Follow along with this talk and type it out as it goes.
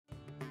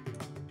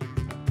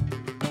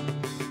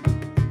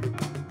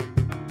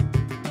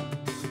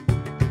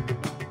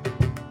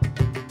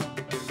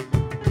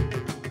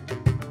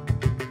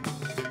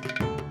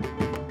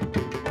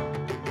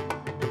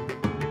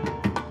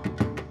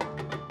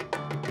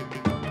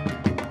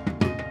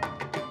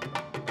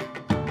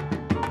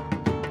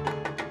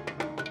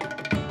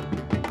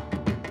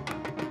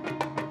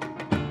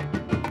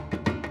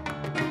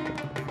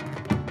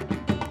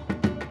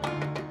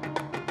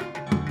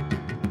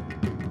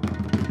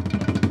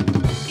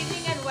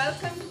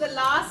the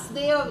last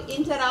day of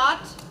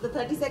InterArt, the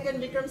 32nd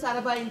Vikram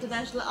Sarabhai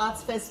International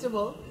Arts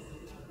Festival.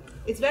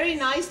 It's very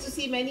nice to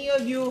see many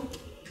of you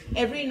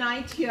every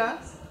night here,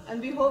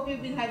 and we hope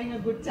you've been having a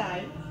good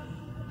time.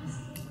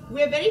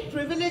 We are very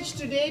privileged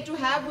today to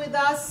have with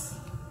us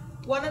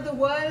one of the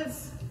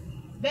world's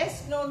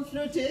best known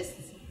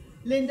flutists,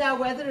 Linda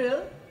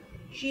Wetherill.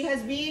 She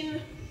has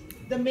been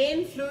the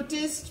main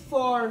flutist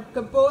for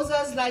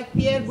composers like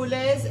Pierre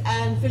Boulez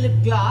and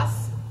Philip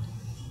Glass.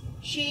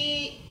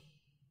 She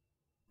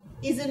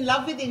is in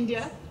love with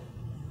India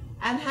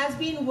and has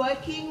been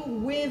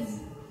working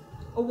with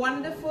a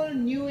wonderful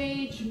new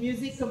age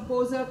music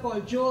composer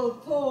called Joel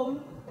Thome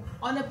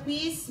on a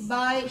piece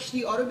by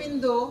Sri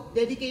Aurobindo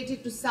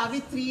dedicated to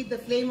Savitri, the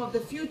flame of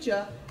the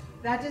future.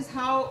 That is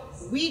how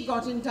we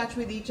got in touch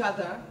with each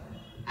other,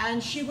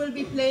 and she will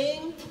be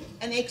playing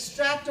an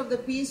extract of the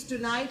piece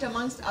tonight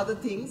amongst other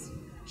things.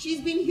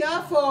 She's been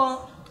here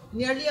for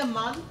nearly a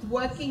month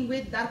working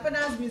with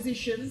Darpana's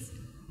musicians,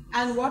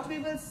 and what we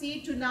will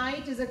see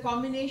tonight is a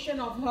combination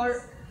of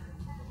her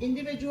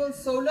individual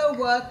solo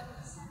work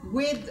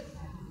with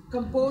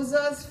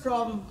composers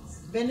from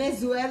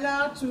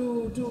Venezuela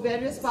to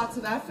various parts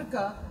of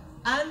Africa,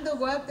 and the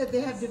work that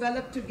they have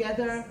developed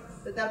together,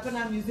 the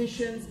Darpana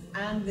musicians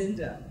and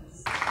Linda.